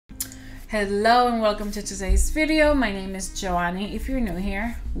Hello and welcome to today's video. My name is Joanny. If you're new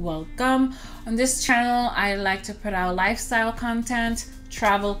here, welcome. On this channel, I like to put out lifestyle content,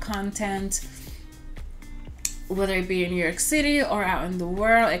 travel content, whether it be in New York City or out in the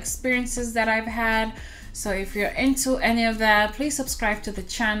world, experiences that I've had. So if you're into any of that, please subscribe to the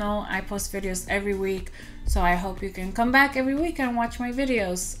channel. I post videos every week, so I hope you can come back every week and watch my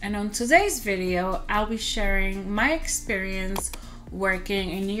videos. And on today's video, I'll be sharing my experience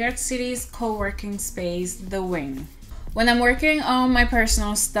working in New York City's co-working space, The Wing. When I'm working on my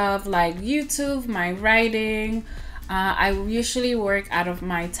personal stuff like YouTube, my writing, I usually work out of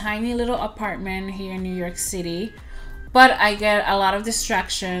my tiny little apartment here in New York City, but I get a lot of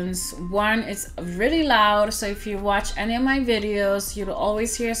distractions. One, it's really loud, so if you watch any of my videos, you'll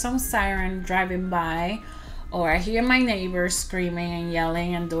always hear some siren driving by, or I hear my neighbors screaming and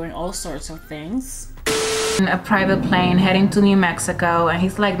yelling and doing all sorts of things. A private plane heading to New Mexico, and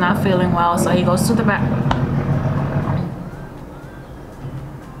he's like not feeling well, so he goes to the back.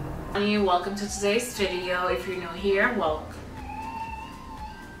 Welcome to today's video. If you're new here, welcome.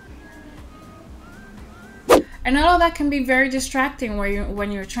 And all of that can be very distracting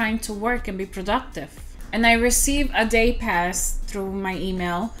when you're trying to work and be productive. And I received a day pass through my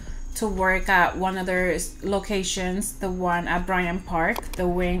email to work at one of their locations, the one at Bryant Park, The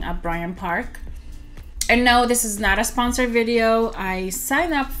Wing at Bryant Park. And no, this is not a sponsored video. I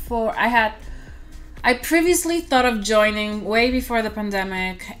signed up for, I previously thought of joining way before the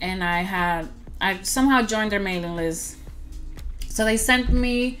pandemic, and I somehow joined their mailing list. So they sent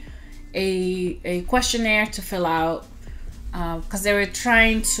me a questionnaire to fill out because they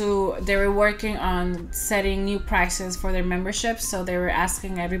were working on setting new prices for their memberships. So they were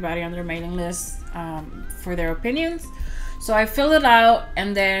asking everybody on their mailing list for their opinions. So I filled it out,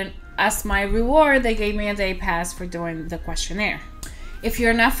 and then as my reward, they gave me a day pass for doing the questionnaire. If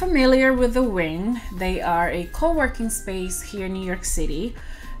you're not familiar with The Wing, they are a co-working space here in New York City.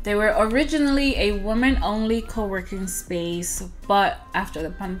 They were originally a women-only co-working space, but after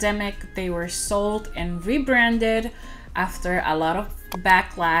the pandemic, they were sold and rebranded after a lot of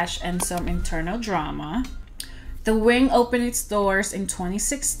backlash and some internal drama. The Wing opened its doors in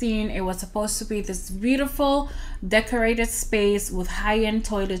 2016. It was supposed to be this beautiful, decorated space with high-end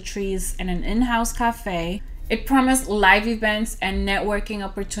toiletries and an in-house cafe. It promised live events and networking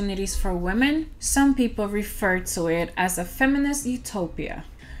opportunities for women. Some people refer to it as a feminist utopia.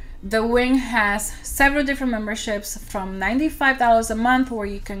 The Wing has several different memberships, from $95 a month, where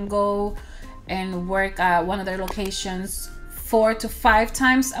you can go and work at one of their locations 4 to 5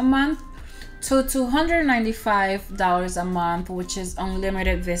 times a month, to $295 a month, which is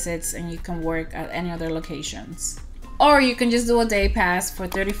unlimited visits and you can work at any other locations. Or you can just do a day pass for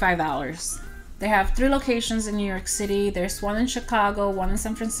 $35. They have 3 locations in New York City. There's one in Chicago, one in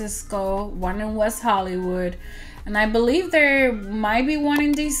San Francisco, one in West Hollywood, and I believe there might be one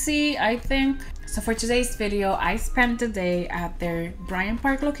in DC, I think. So for today's video, I spent the day at their Bryant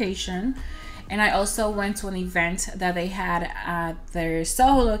Park location, and I also went to an event that they had at their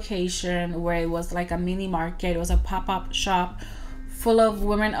Soho location, where it was like a mini market. It was a pop-up shop full of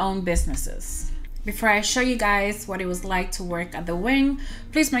women-owned businesses. Before I show you guys what it was like to work at The Wing,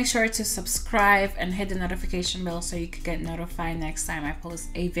 please make sure to subscribe and hit the notification bell so you can get notified next time I post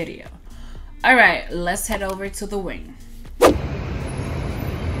a video. All right, let's head over to The Wing.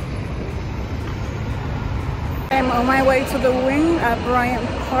 I'm on my way to The Wing at Bryant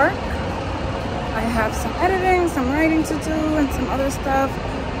Park. I have some editing, some writing to do, and some other stuff.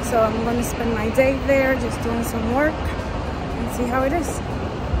 So I'm going to spend my day there just doing some work and see how it is.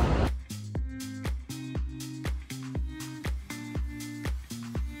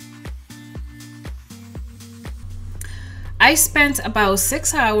 I spent about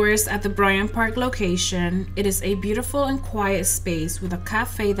 6 hours at the Bryant Park location. It is a beautiful and quiet space with a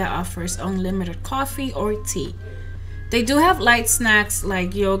cafe that offers unlimited coffee or tea. They do have light snacks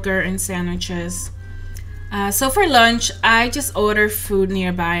like yogurt and sandwiches. So for lunch, I just ordered food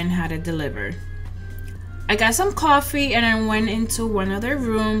nearby and had it delivered. I got some coffee and I went into one of their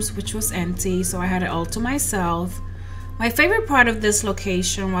rooms, which was empty, so I had it all to myself. My favorite part of this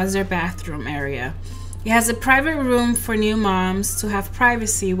location was their bathroom area. It has a private room for new moms to have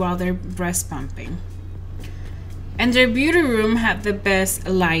privacy while they're breast pumping. And their beauty room had the best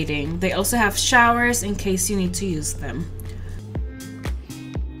lighting. They also have showers in case you need to use them.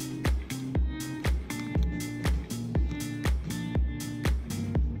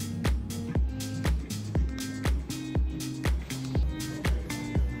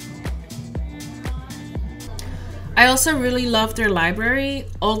 I also really love their library.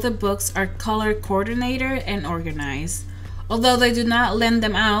 All the books are color coordinated and organized. Although they do not lend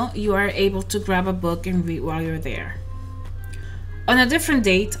them out, you are able to grab a book and read while you're there. On a different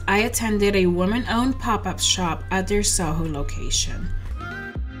date, I attended a women-owned pop-up shop at their Soho location.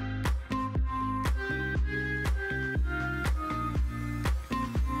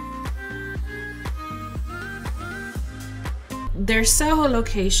 Their Soho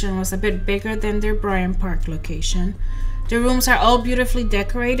location was a bit bigger than their Bryant Park location. The rooms are all beautifully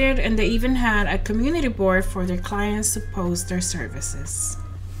decorated, and they even had a community board for their clients to post their services.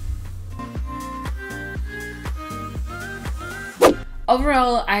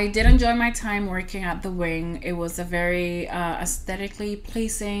 Overall, I did enjoy my time working at the Wing. It was a very aesthetically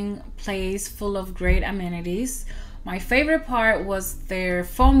pleasing place full of great amenities. My favorite part was their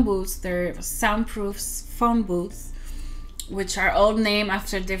phone booths, their soundproof phone booths, which are all named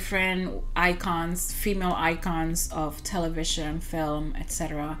after different icons, female icons of television, film,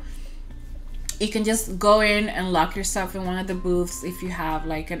 etc. You can just go in and lock yourself in one of the booths if you have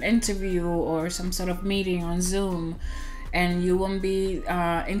like an interview or some sort of meeting on Zoom, and you won't be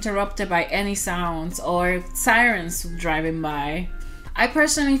interrupted by any sounds or sirens driving by. I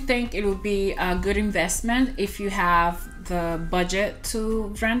personally think it would be a good investment if you have the budget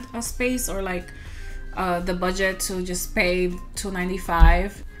to rent a space, or like the budget to just pay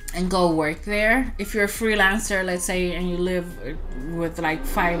 $295 and go work there. If you're a freelancer, let's say, and you live with like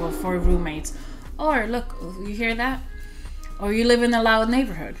 5 or 4 roommates, or look, you hear that? Or you live in a loud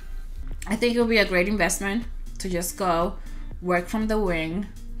neighborhood. I think it would be a great investment to just go work from the Wing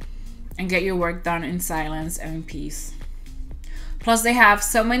and get your work done in silence and in peace. Plus, they have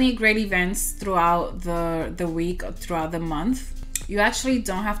so many great events throughout the week, throughout the month. You actually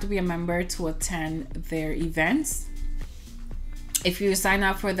don't have to be a member to attend their events. If you sign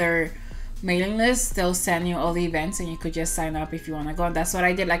up for their mailing list, they'll send you all the events and you could just sign up if you want to go. And that's what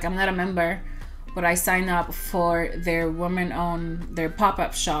I did. Like, I'm not a member, but I signed up for their their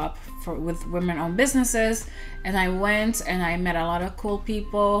pop-up shop with women-owned businesses, and I went and I met a lot of cool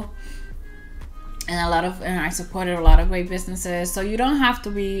people and I supported a lot of great businesses. So you don't have to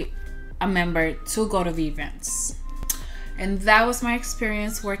be a member to go to the events. And that was my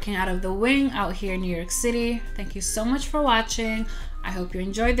experience working out of the Wing out here in New York City. Thank you so much for watching. I hope you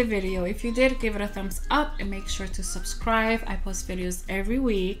enjoyed the video. If you did, give it a thumbs up and make sure to subscribe. I post videos every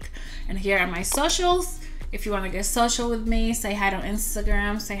week. And here are my socials. If you want to get social with me, say hi on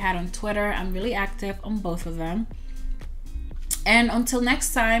Instagram, say hi on Twitter. I'm really active on both of them. And until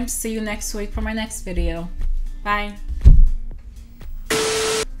next time, see you next week for my next video. Bye.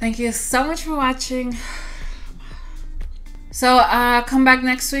 Thank you so much for watching. So come back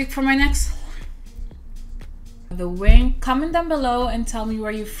next week for my next the Wing. Comment down below and tell me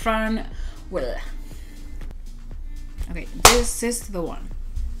where you're from. Well, okay, this is the one.